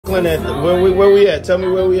Brooklyn at where we at? Tell me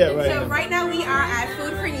where we at right now. So right now we are at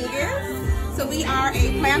Food for Negans. So we are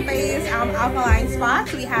a plant-based alkaline spot.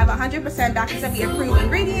 So we have 100% Dr. Sebi approved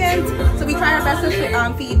ingredients. So we try our best to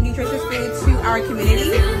feed nutritious food to our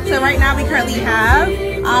community. So right now we currently have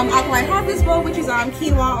alkaline harvest bowl, which is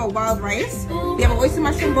quinoa or wild rice. We have an oyster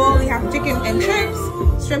mushroom bowl. We have chicken and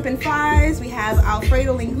chips, shrimp and fries. We have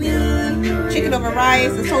Alfredo linguine, chicken over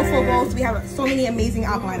rice, the tofu bowls. We have so many amazing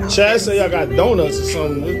alkaline options. Chad said y'all got donuts or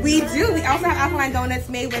something. We do. We also have alkaline donuts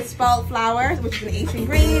made with spelt flour, which is an Asian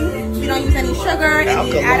grain. We don't use any sugar,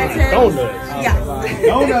 any additives. Donuts. Yes.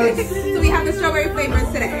 Donuts. So we have the strawberry flavors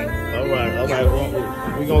today. All right.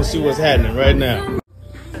 Well, we're gonna see what's happening right now. All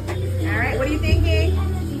right. What are you thinking?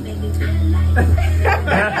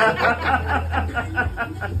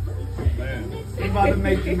 He's about to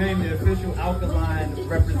make Jermaine the official alkaline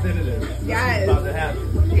representative. Yes. That's about to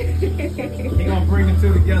happen. He's gonna bring the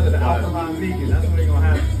two together, the alkaline vegan. That's what he's gonna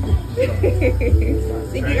happen.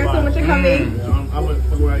 Thank you guys so much for coming.